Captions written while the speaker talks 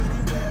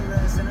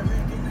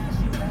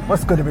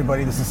What's good,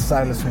 everybody? This is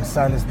Silas from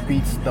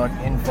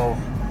silasbeats.info.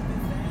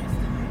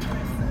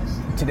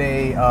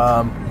 Today,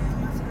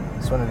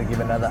 just wanted to give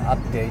another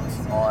update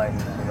on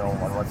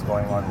what's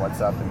going on, what's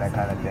up, and that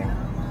kind of thing.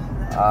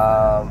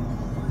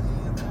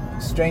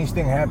 Strange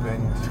thing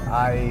happened.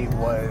 I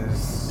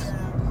was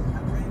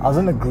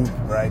in a group,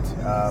 right?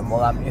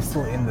 I'm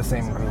still in the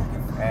same group,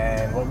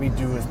 and what we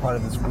do as part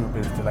of this group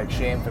is to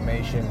share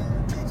information.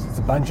 It's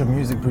a bunch of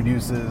music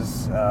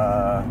producers,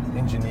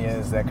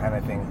 engineers, that kind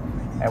of thing.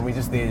 And we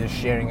just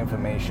sharing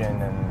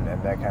information and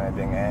that kind of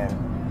thing. And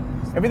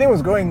everything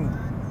was going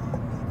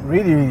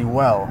really, really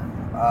well.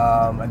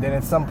 And then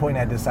at some point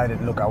I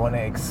decided, look, I want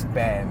to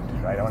expand,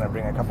 right? I want to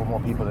bring a couple more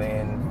people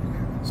in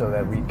so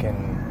that we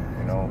can,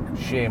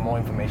 share more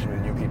information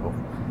with new people.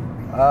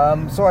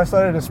 So I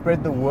started to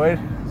spread the word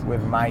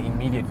with my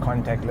immediate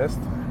contact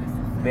list.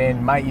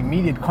 Then my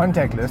immediate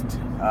contact list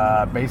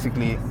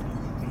basically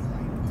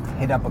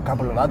hit up a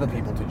couple of other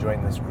people to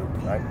join this group,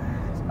 right?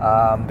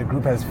 The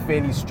group has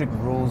fairly strict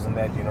rules in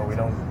that, we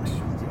don't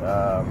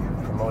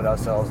promote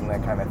ourselves and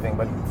that kind of thing.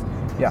 But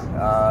yeah,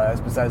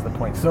 that's besides the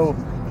point. So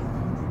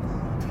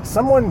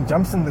someone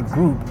jumps in the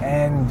group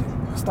and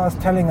starts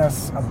telling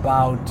us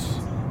about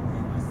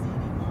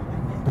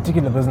a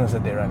particular business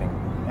that they're running.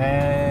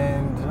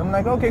 And I'm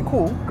like, okay,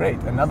 cool,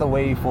 great. Another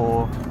way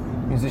for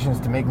musicians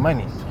to make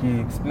money. He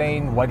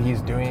explained what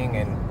he's doing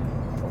and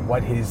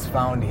what he's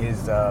found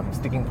his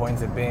sticking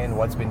points have been,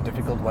 what's been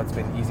difficult, what's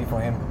been easy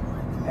for him.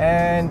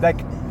 And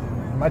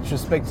much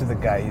respect to the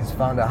guy, he's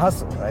found a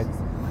hustle, right?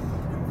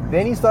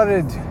 Then he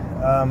started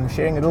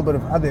sharing a little bit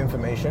of other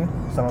information,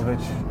 some of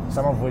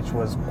which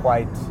was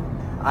quite,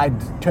 I'd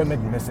term it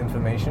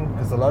misinformation,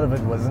 because a lot of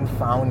it wasn't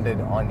founded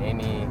on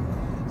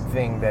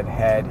anything that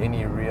had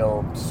any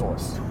real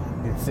source.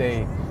 You'd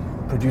say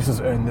producers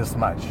earn this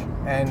much,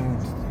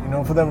 and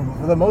for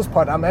the most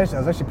part, I was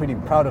actually pretty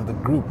proud of the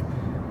group,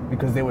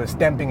 because they were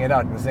stamping it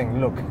out and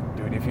saying, look,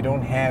 dude, if you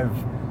don't have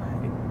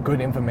good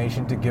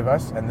information to give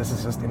us, and this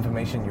is just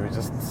information you're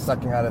just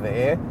sucking out of the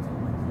air,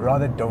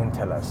 rather don't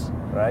tell us,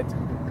 right?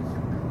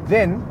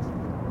 Then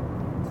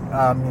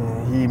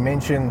he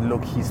mentioned,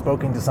 look, he's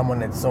spoken to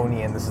someone at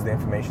Sony and this is the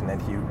information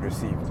that he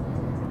received.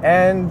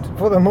 And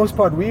for the most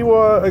part, we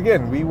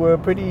were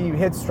pretty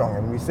headstrong,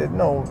 and we said,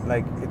 no,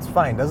 it's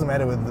fine, doesn't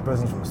matter whether the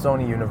person's from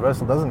Sony,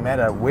 Universal, doesn't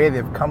matter where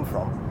they've come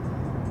from.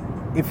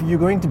 If you're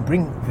going to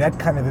bring that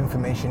kind of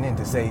information in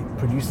to say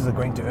producers are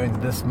going to earn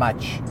this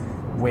much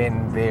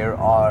when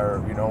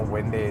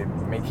when they're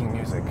making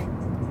music,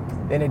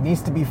 then it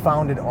needs to be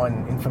founded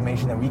on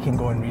information that we can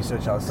go and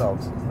research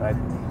ourselves, right?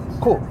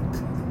 Cool.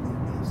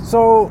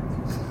 So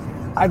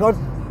I got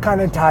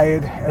kind of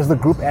tired as the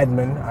group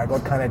admin. I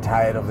got kind of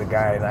tired of the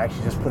guy, and I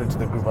actually just put it to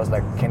the group. I was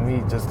like, can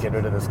we just get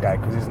rid of this guy,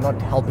 because he's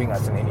not helping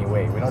us in any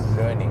way. We're not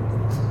learning.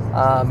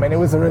 And it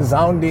was a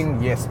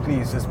resounding yes,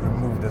 please just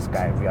remove this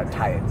guy, we are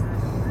tired.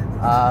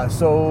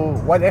 So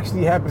what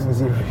actually happened was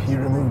he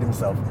removed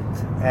himself,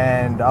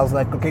 and I was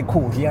like, okay,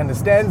 cool, he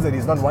understands that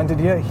he's not wanted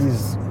here,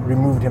 he's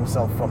removed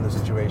himself from the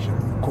situation.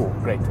 Cool,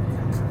 great.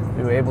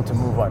 We were able to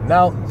move on.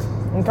 Now,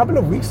 a couple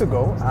of weeks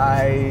ago,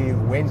 I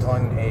went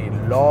on a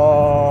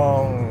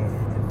long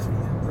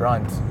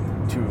rant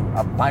to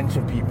a bunch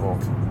of people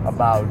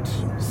about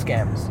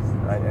scams,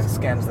 right? And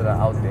scams that are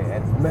out there,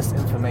 and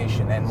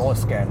misinformation, and more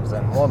scams,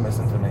 and more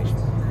misinformation.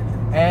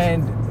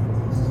 And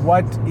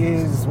what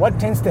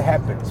tends to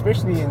happen,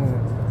 especially in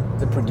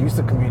the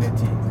producer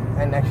community,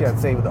 and actually I'd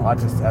say with the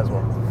artists as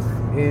well,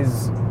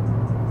 is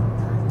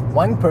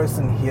one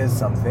person hears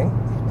something,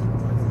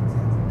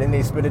 then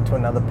they spread it to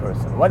another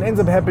person. What ends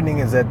up happening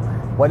is that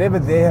whatever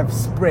they have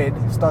spread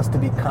starts to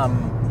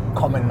become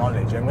common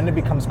knowledge. And when it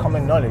becomes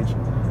common knowledge,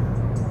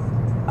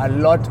 a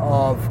lot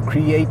of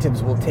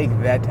creatives will take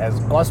that as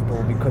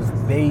gospel, because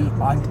they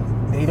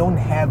don't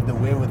have the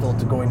wherewithal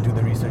to go and do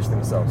the research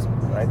themselves,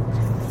 right?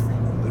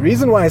 The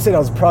reason why I said I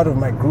was proud of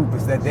my group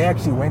is that they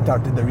actually went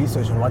out, did the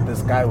research on what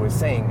this guy was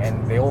saying,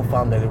 and they all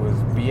found that it was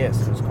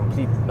BS, it was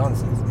complete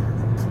nonsense.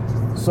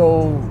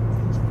 So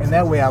in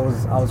that way I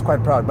was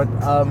quite proud. But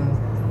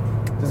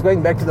just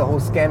going back to the whole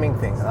scamming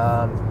thing,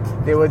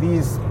 there were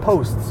these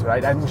posts,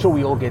 right? I'm sure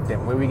we all get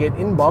them, where we get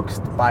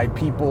inboxed by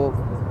people.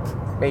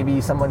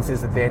 Maybe someone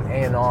says that they're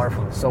an A&R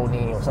from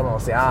Sony, or someone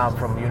will say, I'm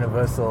from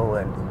Universal,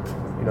 and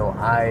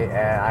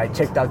I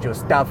checked out your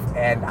stuff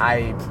and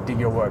I did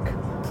your work.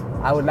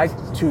 I would like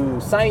to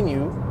sign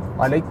you,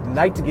 I'd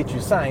like to get you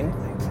signed,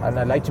 and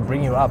I'd like to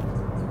bring you up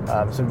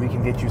so we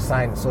can get you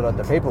signed, sort out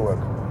the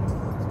paperwork.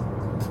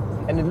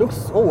 And it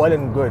looks all well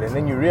and good, and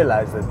then you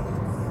realize that,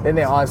 then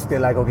they're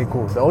like, okay,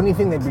 cool, the only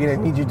thing that we're going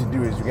to need you to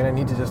do is you're going to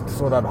need to just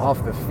sort out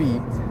half the fee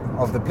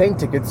of the plane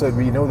ticket so that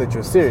we know that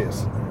you're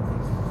serious.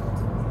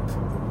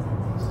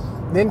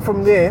 Then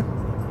from there,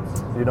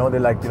 they're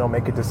like,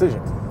 make a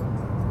decision.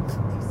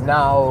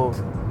 Now,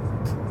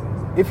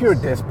 if you're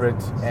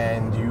desperate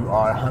and you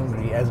are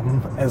hungry,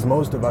 as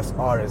most of us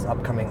are as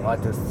upcoming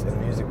artists and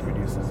music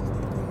producers,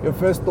 your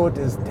first thought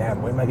is,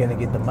 damn, where am I going to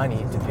get the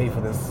money to pay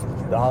for the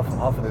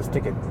half of this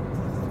ticket?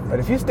 But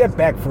if you step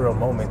back for a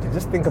moment and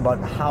just think about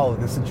how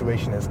this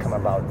situation has come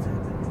about,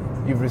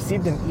 you've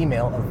received an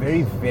email, a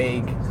very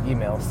vague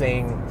email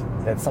saying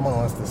that someone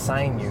wants to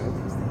sign you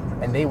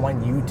and they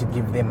want you to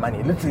give them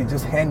money. Literally,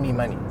 just hand me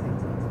money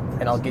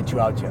and I'll get you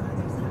out here.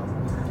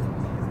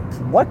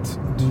 What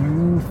do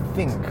you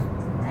think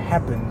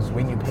happens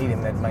when you pay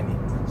them that money?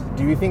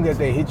 Do you think that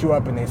they hit you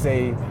up and they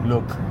say,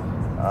 look,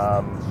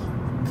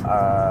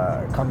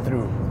 come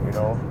through, you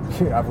know,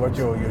 I've got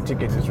your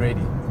ticket is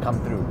ready, come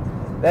through?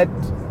 That,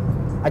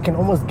 I can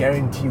almost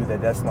guarantee you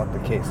that that's not the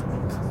case.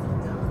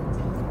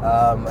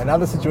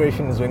 Another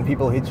situation is when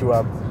people hit you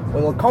up,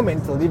 well,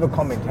 they'll leave a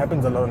comment. It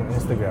happens a lot on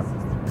Instagram.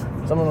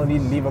 Someone will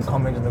leave a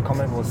comment and the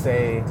comment will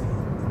say,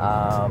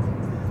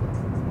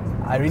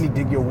 I really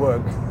dig your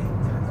work.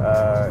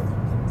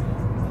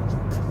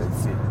 Let's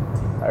see.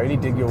 I really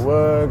dig your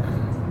work.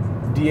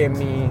 DM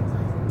me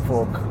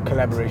for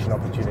collaboration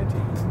opportunity.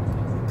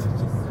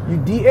 You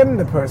DM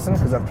the person,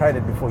 because I've tried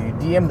it before, you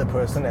DM the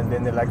person and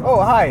then they're like,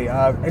 oh, hi.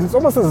 And it's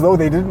almost as though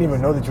they didn't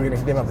even know that you were going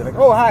to hit them up. They're like,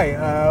 oh, hi.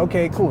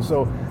 Okay, cool.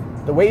 So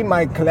the way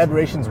my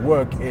collaborations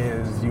work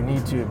is you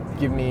need to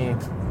give me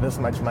this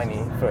much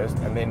money first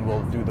and then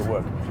we'll do the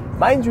work.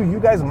 Mind you, you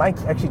guys might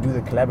actually do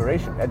the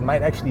collaboration. That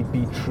might actually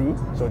be true.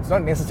 So it's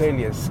not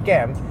necessarily a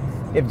scam.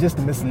 They've just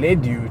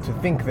misled you to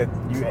think that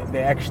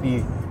they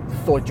actually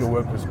thought your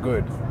work was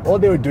good. All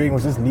they were doing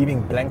was just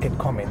leaving blanket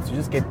comments. You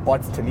just get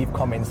bots to leave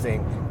comments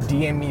saying,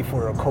 DM me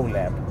for a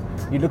collab.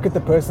 You look at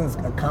the person's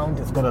account,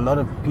 it's got a lot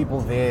of people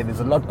there, there's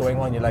a lot going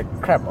on, you're like,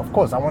 crap, of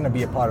course, I want to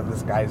be a part of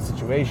this guy's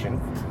situation.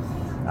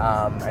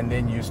 And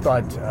then you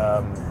start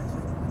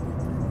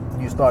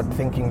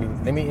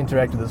thinking, let me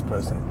interact with this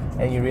person,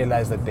 and you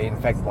realize that they in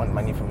fact want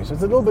money from you. So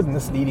it's a little bit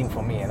misleading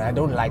for me, and I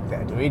don't like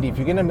that. Really, if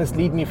you're going to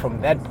mislead me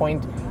from that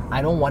point,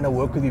 I don't want to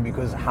work with you,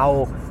 because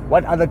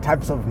what other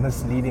types of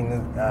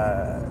misleading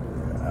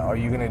are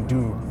you going to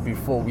do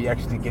before we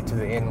actually get to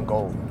the end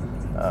goal?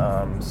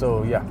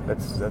 So yeah,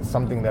 that's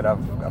something that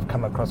I've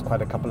come across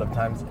quite a couple of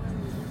times.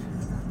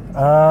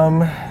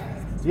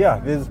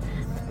 Yeah, there's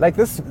like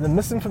this, the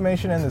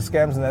misinformation and the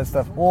scams and that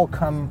stuff all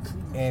come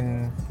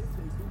in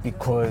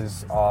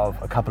because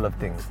of a couple of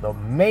things. The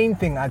main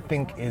thing I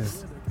think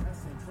is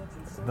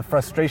the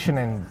frustration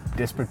and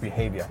desperate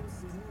behavior.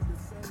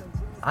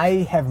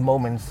 I have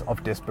moments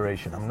of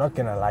desperation. I'm not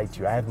gonna lie to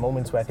you. I have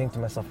moments where I think to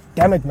myself,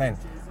 damn it, man,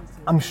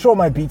 I'm sure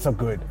my beats are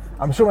good.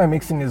 I'm sure my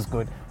mixing is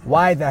good.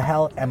 Why the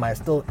hell am I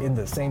still in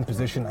the same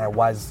position I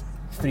was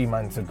 3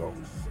 months ago?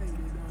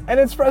 And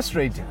it's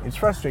frustrating. It's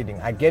frustrating.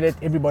 I get it.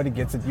 Everybody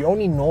gets it. You're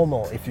only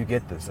normal if you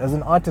get this. As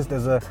an artist,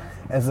 as a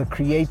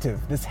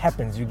creative, this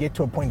happens. You get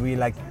to a point where you're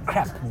like,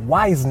 crap,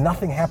 why is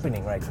nothing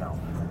happening right now?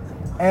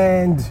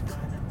 And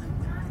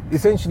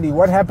essentially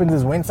what happens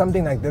is when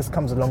something like this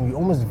comes along, you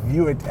almost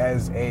view it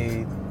as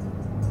a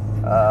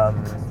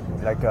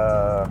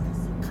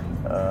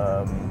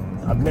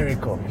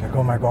miracle. You're like,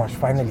 oh my gosh,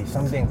 finally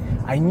something.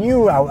 I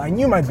knew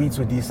my beats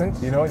were decent,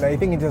 you know. And I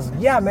think it just,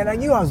 yeah, man, I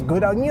knew I was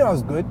good.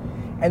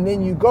 And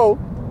then you go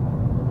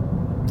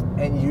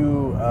and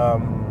you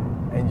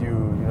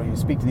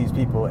speak to these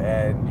people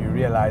and you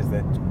realize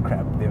that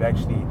crap, they've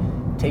actually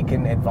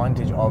taken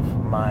advantage of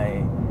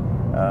my.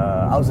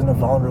 I was in a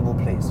vulnerable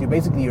place. You're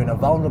in a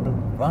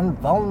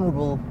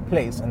vulnerable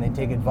place, and they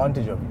take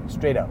advantage of you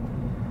straight up.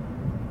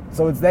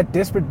 So it's that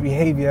desperate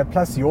behavior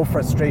plus your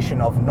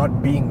frustration of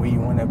not being where you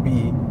want to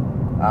be,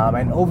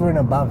 and over and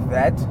above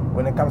that,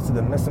 when it comes to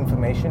the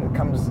misinformation, it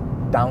comes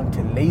down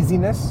to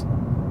laziness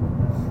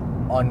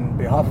on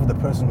behalf of the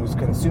person who's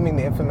consuming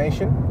the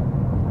information,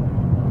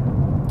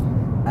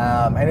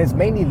 and it's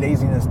mainly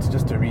laziness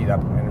to read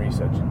up and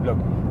research. Look,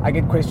 I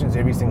get questions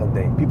every single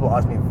day. People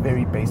ask me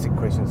very basic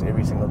questions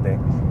every single day,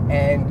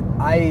 and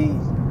I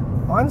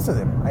answer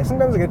them.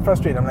 Sometimes I get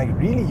frustrated. I'm like,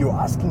 really, you're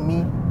asking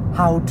me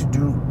how to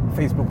do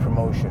Facebook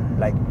promotion?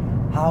 Like,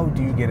 how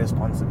do you get a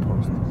sponsored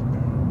post?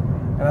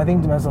 And I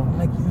think to myself, I'm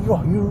like,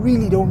 you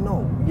really don't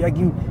know.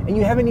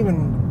 You haven't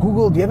even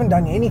Googled, you haven't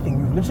done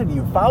anything.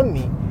 You found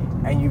me,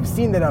 and you've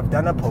seen that I've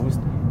done a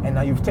post, and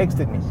now you've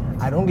texted me.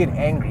 I don't get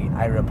angry,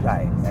 I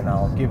reply, and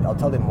I'll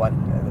tell them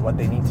what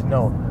they need to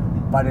know.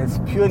 But it's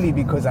purely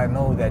because I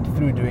know that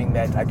through doing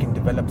that, I can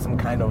develop some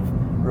kind of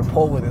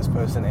rapport with this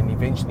person, and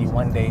eventually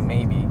one day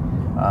maybe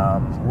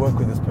work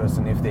with this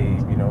person if they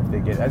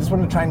get. I just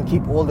want to try and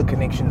keep all the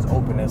connections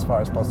open as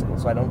far as possible,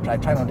 so I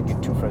try not to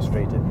get too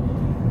frustrated.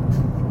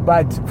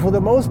 But for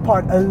the most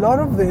part, a lot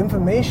of the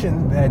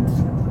information that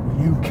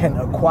you can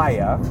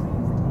acquire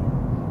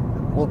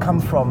will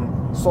come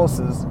from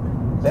sources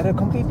that are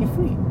completely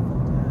free.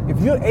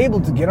 If you're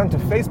able to get onto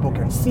Facebook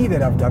and see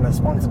that I've done a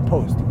sponsored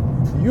post,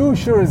 you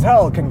sure as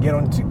hell can get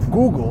onto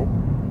Google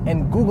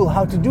and Google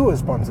how to do a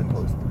sponsored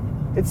post.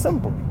 It's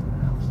simple.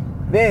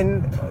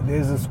 Then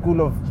there's a school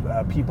of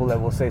people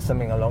that will say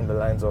something along the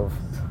lines of,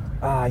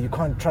 you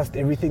can't trust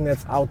everything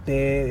that's out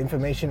there.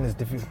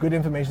 Good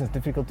information is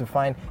difficult to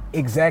find.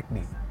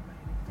 Exactly.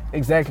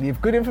 If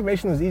good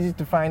information was easy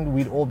to find,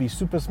 we'd all be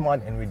super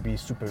smart and we'd be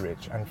super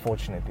rich.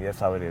 Unfortunately, that's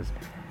how it is.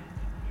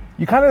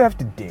 you kind of have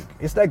to dig.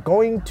 It's like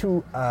going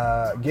to,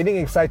 getting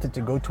excited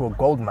to go to a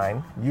gold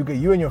mine.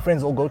 You and your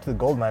friends all go to the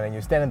gold mine and you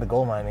stand at the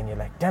gold mine and you're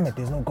like, damn it,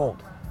 there's no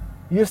gold.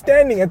 You're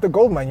standing at the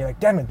gold mine, you're like,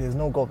 damn it, there's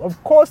no gold.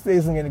 Of course there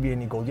isn't going to be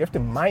any gold. You have to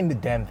mine the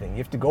damn thing. You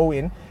have to go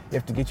in, you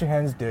have to get your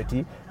hands dirty,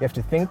 you have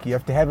to think, you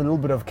have to have a little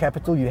bit of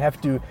capital, you have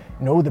to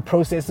know the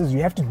processes,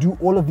 you have to do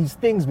all of these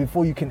things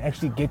before you can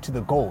actually get to the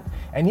gold.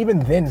 And even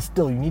then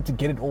still, you need to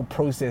get it all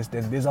processed,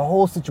 and there's a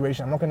whole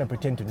situation. I'm not going to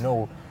pretend to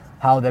know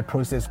how that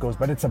process goes,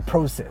 but it's a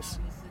process.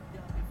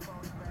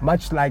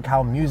 Much like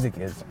how music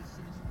is.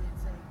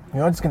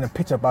 You're not just going to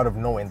pitch up out of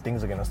nowhere and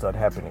things are going to start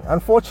happening.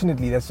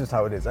 Unfortunately, that's just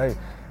how it is.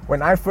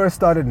 When I first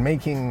started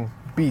making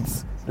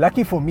beats,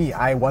 lucky for me,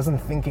 I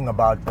wasn't thinking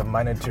about the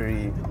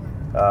monetary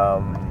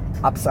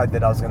upside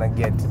that I was going to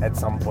get at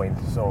some point.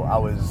 So I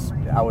was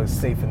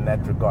safe in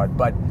that regard.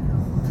 But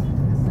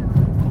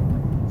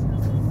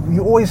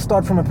you always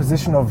start from a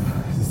position of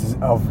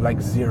like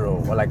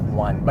 0 or like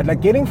 1. But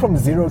like getting from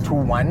 0 to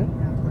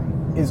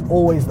 1 is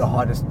always the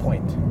hardest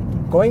point.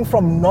 Going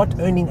from not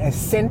earning a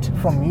cent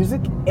from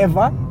music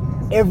ever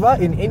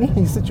in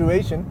any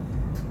situation,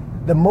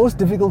 the most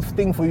difficult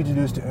thing for you to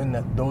do is to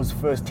earn those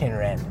first 10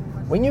 rand.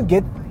 When you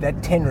get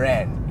that 10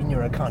 rand in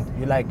your account,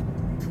 you're like,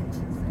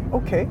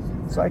 okay,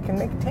 so I can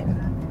make 10.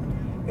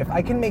 If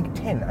I can make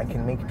 10, I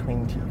can make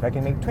 20. If I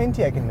can make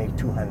 20, I can make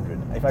 200.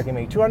 If I can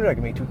make 200, I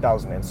can make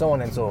 2,000, and so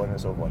on and so on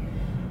and so forth.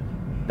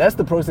 That's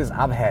the process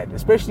I've had.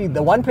 Especially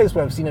the one place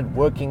where I've seen it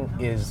working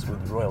is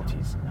with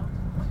royalties.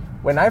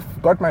 When I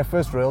got my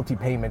first royalty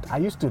payment, I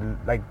used to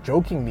like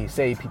jokingly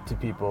say to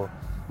people,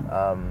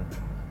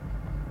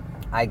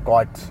 I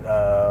got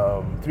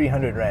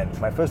 300 rand.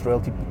 My first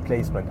royalty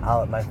placement,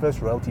 my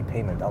first royalty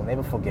payment, I'll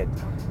never forget.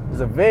 It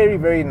was a very,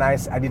 very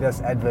nice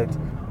Adidas advert,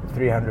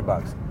 $300.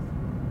 I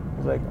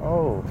was like,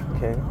 oh,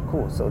 okay,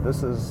 cool. So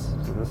this is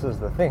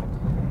the thing.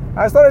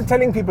 I started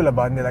telling people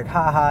about it, and they're like,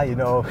 haha, you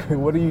know,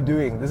 what are you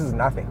doing? This is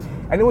nothing.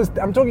 And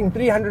I'm talking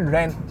 300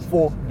 rand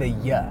for the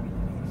year.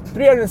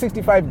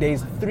 365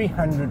 days,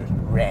 300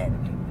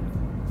 rand.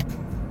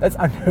 That's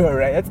under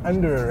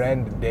a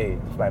rand a day,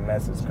 if my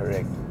math is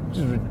correct. Which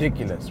is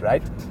ridiculous,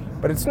 right?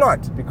 But it's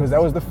not, because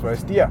that was the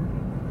first year.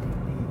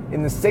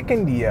 In the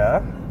second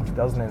year,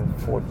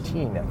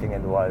 2014, I think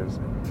it was,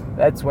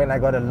 that's when I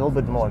got a little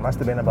bit more. It must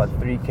have been about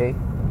 3K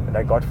that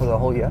I got for the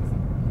whole year,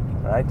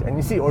 right? And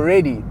you see,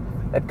 already,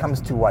 that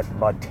comes to what,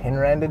 about 10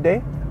 rand a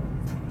day?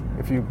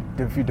 If you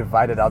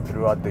divide it out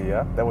throughout the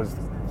year, that was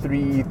I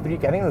think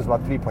it was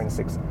about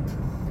 3.6.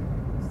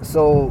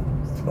 So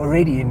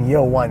already in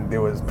year 1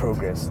 there was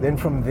progress. Then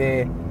from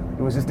there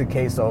it was just a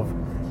case of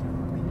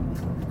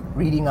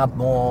reading up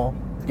more,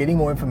 getting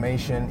more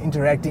information,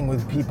 interacting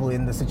with people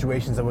in the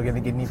situations that were going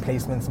to get me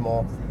placements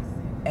more.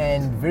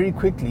 And very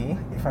quickly,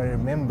 if I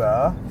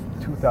remember,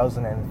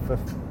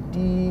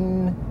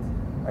 2015,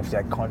 actually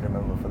I can't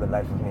remember for the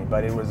life of me,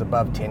 but it was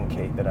above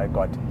 10K that I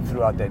got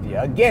throughout that year.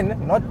 Again,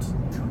 not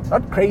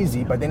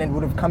crazy, but then it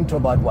would have come to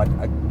about what,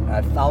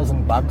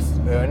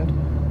 $1,000 earned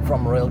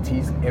from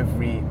royalties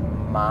every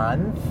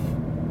month,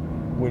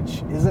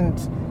 which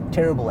isn't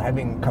terrible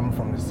having come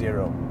from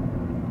 0.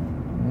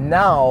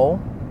 Now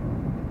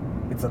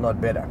it's a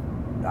lot better.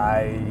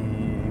 I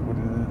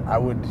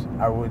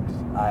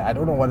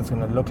don't know what it's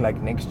going to look like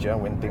next year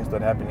when things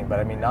start happening, but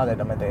I mean, now that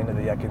I'm at the end of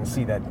the year, I can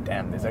see that,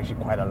 damn, there's actually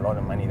quite a lot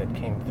of money that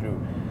came through.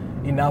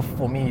 Enough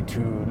for me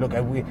to look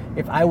at.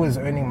 If I was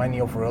earning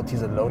money off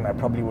royalties alone, I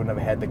probably wouldn't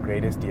have had the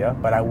greatest year,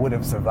 but I would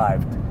have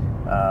survived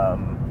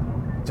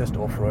just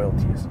off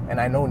royalties. And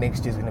I know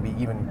next year is going to be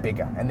even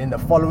bigger. And then the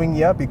following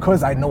year,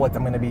 because I know what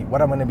I'm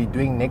going to be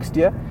doing next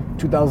year,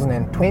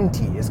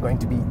 2020 is going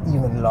to be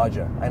even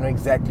larger. I know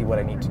exactly what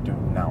I need to do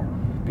now,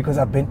 because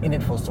I've been in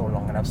it for so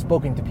long and I've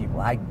spoken to people.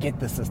 I get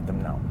the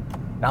system now.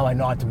 Now I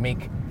know how to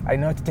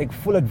take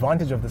full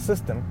advantage of the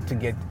system to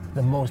get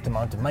the most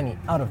amount of money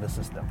out of the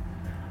system.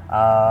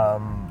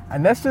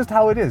 And that's just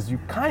how it is. You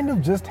kind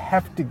of just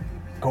have to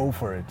go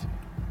for it.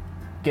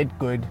 Get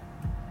good,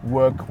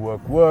 work,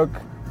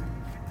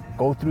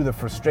 go through the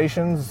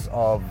frustrations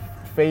of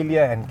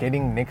failure and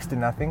getting next to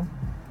nothing.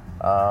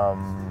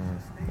 And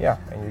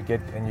you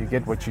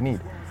get what you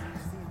need.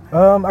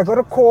 I got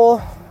a call,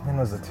 when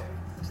was it?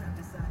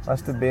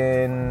 Must have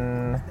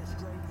been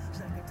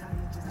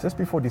just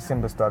before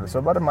December started, so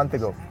about a month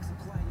ago.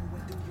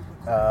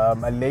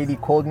 A lady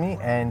called me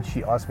and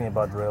she asked me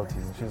about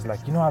royalties, and she was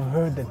like, I've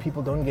heard that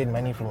people don't get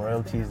money from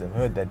royalties. I've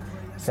heard that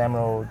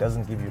Samro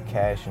doesn't give you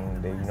cash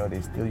and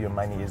they steal your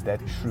money. Is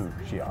that true?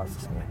 She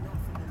asks me.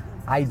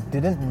 I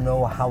didn't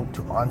know how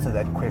to answer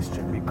that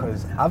question,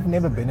 because I've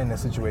never been in a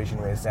situation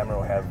where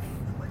Samro have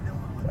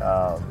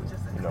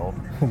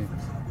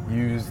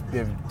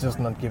they've just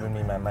not given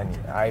me my money.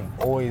 I've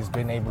always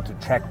been able to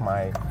track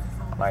my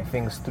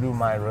things through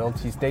my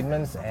royalty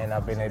statements, and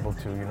I've been able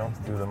to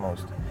do the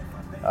most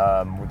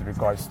with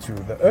regards to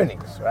the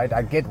earnings, right?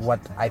 I get what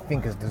I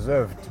think is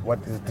deserved,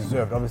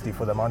 obviously,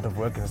 for the amount of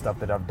work and stuff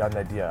that I've done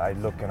that year. I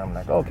look and I'm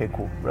like, okay,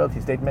 cool, royalty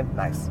statement,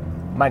 nice,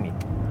 money.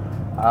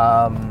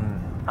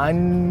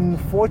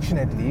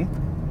 Unfortunately,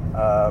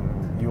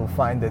 you'll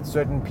find that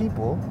certain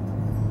people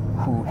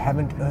who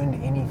haven't earned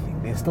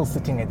anything. They're still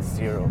sitting at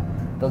zero.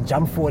 They'll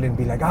jump forward and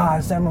be like,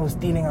 Samuel was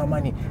stealing our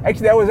money.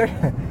 Actually,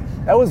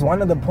 that was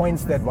one of the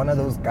points that one of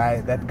those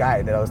guys, that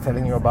guy that I was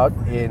telling you about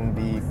in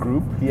the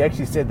group, he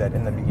actually said that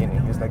in the beginning.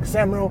 He was like,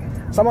 Samuel,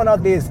 someone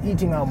out there is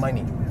eating our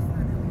money.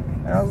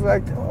 And I was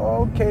like,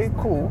 okay,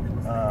 cool.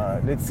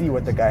 Let's see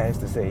what the guy has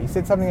to say. He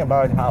said something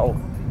about how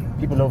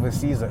people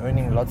overseas are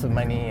earning lots of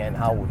money and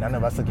how none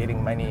of us are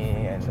getting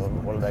money and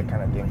all that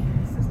kind of thing.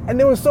 And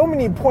there were so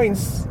many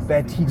points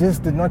that he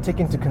just did not take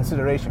into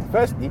consideration.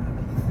 Firstly,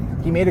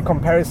 he made a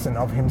comparison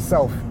of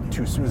himself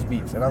to Swizz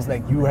Beatz. And I was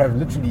like, you have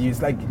literally,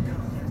 it's like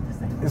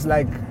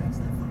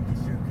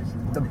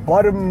the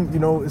bottom,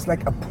 it's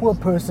like a poor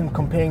person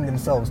comparing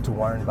themselves to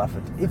Warren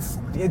Buffett. It's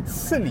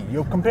silly.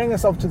 You're comparing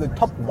yourself to the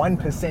top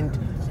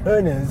 1%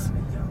 earners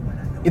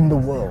in the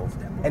world.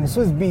 And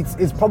Swizz Beatz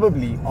is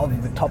probably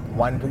of the top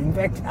 1%. In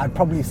fact, I'd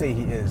probably say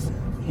he is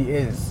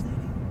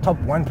top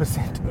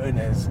 1%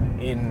 earners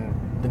in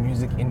the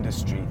music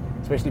industry.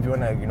 Especially if you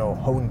want to,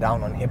 hone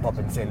down on hip hop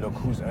and say, look,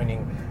 who's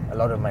earning a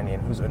lot of money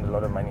and who's earned a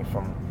lot of money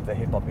from the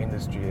hip hop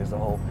industry as a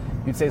whole.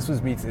 You'd say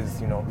Swizz Beatz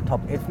is, top,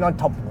 if not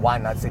top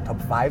 1, I'd say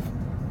top 5,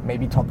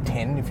 maybe top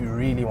 10 if you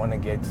really want to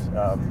get,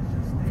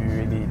 if you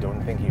really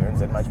don't think he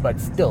earns that much. But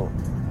still,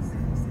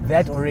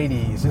 that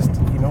already is just,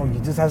 he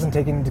just hasn't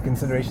taken into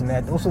consideration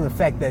that. Also the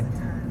fact that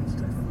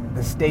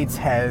the States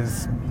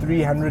has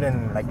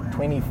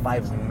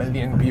 325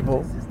 million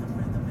people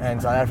and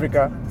South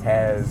Africa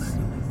has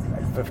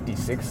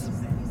 56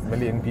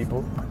 million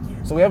people.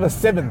 So we have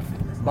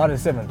about a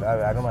seventh,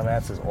 I know my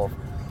maths is off,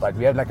 but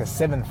we have like a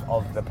seventh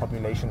of the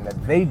population that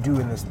they do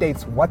in the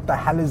States. What the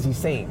hell is he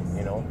saying,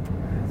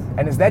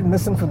 And it's that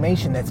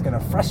misinformation that's going to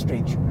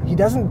frustrate you. He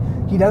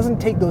doesn't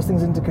take those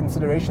things into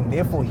consideration.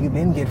 Therefore, he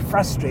then get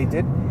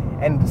frustrated.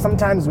 And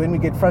sometimes when we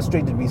get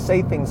frustrated, we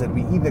say things that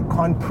we either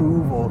can't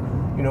prove or,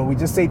 we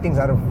just say things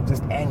out of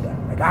just anger.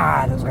 Like,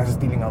 those guys are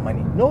stealing our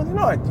money. No, they're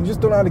not. You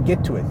just don't know how to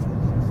get to it.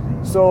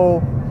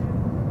 So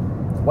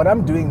what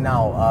I'm doing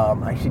now,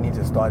 I actually need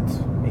to start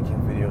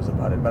making videos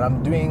about it. But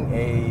I'm doing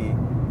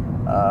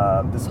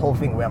this whole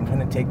thing where I'm trying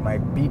to take my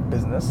beat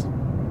business,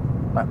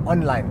 my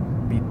online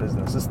beat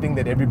business, this thing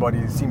that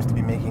everybody seems to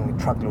be making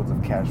truckloads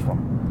of cash from,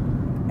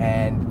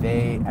 and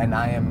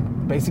I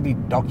am basically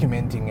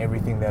documenting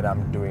everything that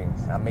I'm doing.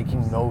 I'm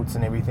making notes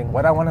and everything.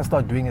 What I want to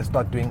start doing is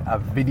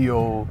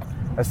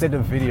a set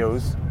of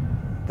videos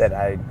that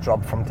I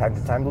drop from time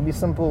to time. Will be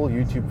simple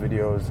YouTube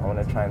videos. I want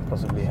to try and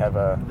possibly have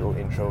a little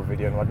intro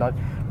video and whatnot,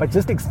 but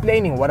just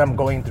explaining what I'm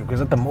going through,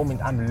 because at the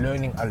moment I'm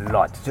learning a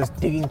lot, just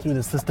digging through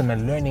the system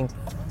and learning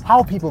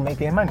how people make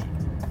their money,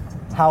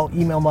 how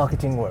email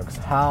marketing works,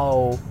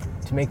 how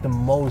to make the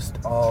most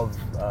of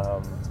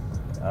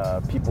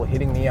people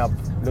hitting me up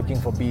looking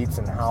for beats,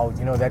 and how,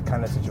 that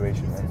kind of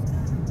situation. And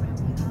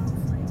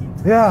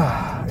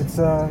yeah, it's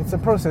a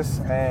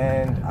process,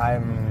 and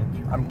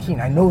I'm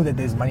keen. I know that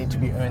there's money to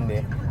be earned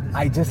there.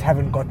 I just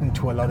haven't gotten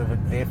to a lot of it.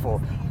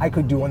 Therefore, I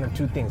could do one of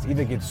two things: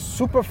 either get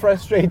super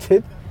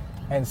frustrated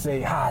and say,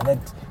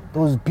 that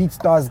those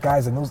BeatStars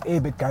guys and those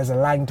Airbit guys are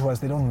lying to us.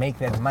 They don't make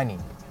that money,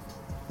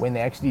 when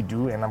they actually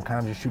do, and I'm kind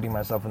of just shooting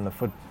myself in the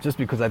foot just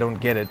because I don't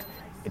get it.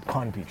 It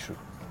can't be true.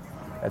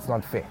 That's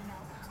not fair.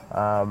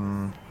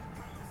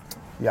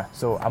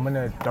 So I'm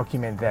gonna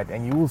document that,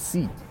 and you will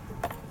see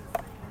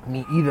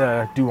me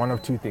either do one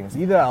of two things.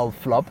 Either I'll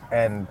flop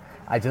and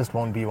I just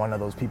won't be one of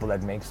those people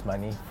that makes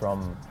money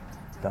from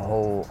the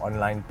whole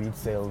online beat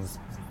sales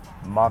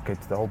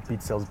market, the whole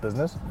beat sales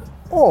business,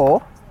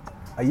 or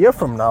a year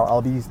from now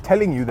I'll be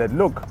telling you that,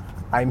 look,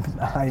 I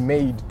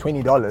made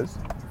 $20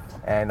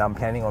 and I'm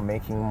planning on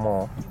making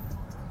more.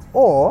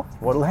 Or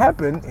what will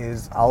happen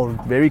is I'll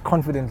very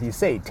confidently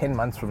say 10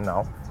 months from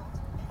now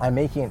I'm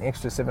making an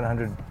extra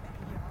 $700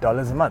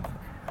 a month.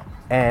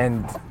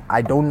 And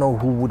I don't know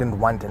who wouldn't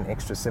want an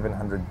extra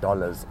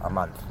 $700 a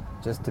month,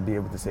 just to be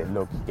able to say,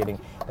 look,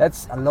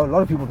 that's a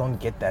lot of people don't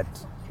get that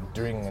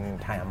during an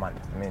entire month.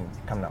 I mean,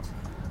 come now.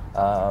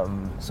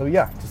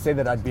 To say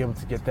that I'd be able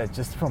to get that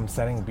just from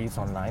selling beats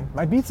online.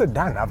 My beats are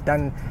done.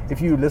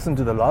 If you listen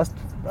to the last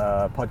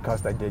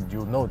podcast I did,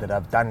 you'll know that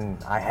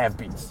I have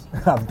beats.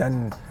 I've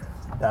done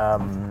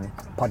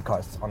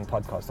podcasts on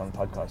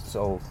podcasts.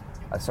 So,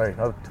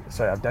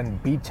 I've done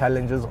beat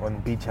challenges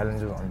on beat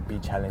challenges on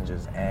beat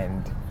challenges.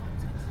 And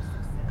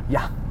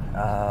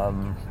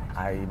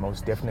I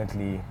most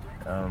definitely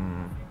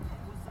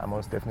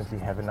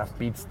have enough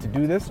beats to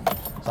do this.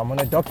 So I'm going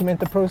to document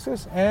the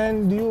process,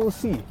 and you'll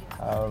see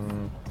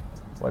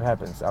what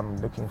happens. I'm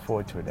looking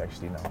forward to it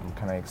actually now. I'm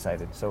kind of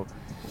excited. So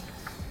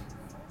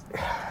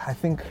I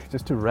think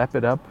just to wrap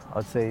it up,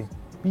 I'll say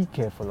be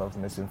careful of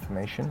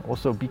misinformation.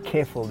 Also be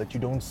careful that you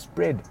don't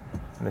spread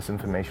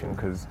misinformation,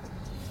 because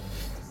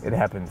it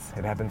happens.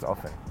 It happens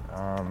often.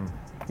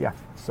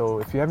 So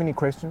if you have any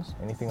questions,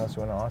 anything else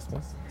you want to ask me,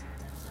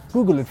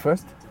 Google it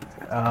first.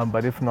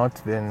 But if not,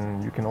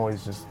 then you can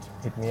always just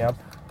hit me up.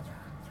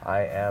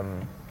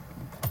 I'm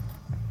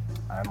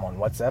on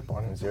WhatsApp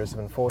on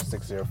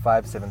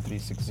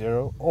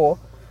 074-605-7360, or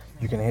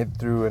you can head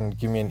through and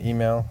give me an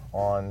email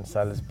on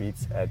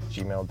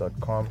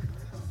silasbeats@gmail.com.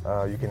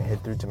 You can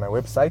head through to my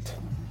website.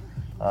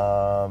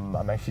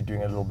 I'm actually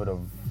doing a little bit of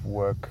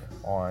work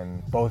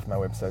on both my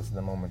websites at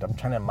the moment. I'm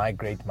trying to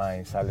migrate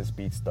my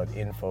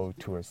silasbeats.info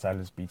to a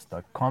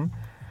silasbeats.com.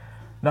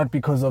 Not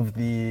because of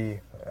the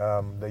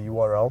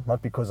URL,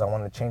 not because I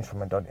want to change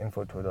from a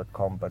 .info to a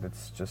 .com, but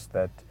it's just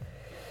that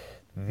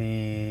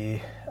the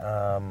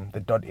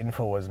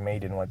 .info was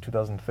made in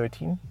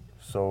 2013,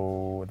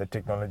 so the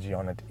technology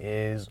on it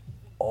is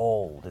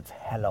old. It's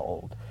hella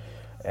old,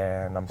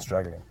 and I'm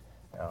struggling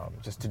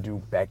just to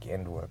do back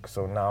end work.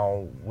 So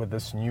now with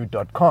this new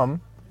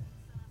 .com,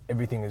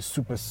 everything is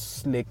super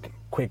slick,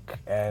 quick,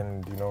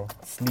 and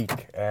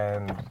sleek.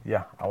 And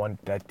yeah, I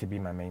want that to be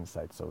my main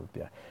site. So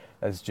yeah,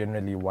 that's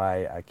generally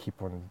why I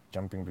keep on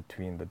jumping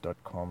between the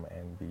 .com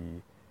and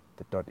the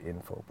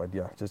 .info. But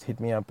yeah, just hit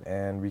me up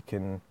and we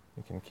can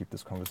keep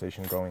this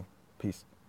conversation going. Peace.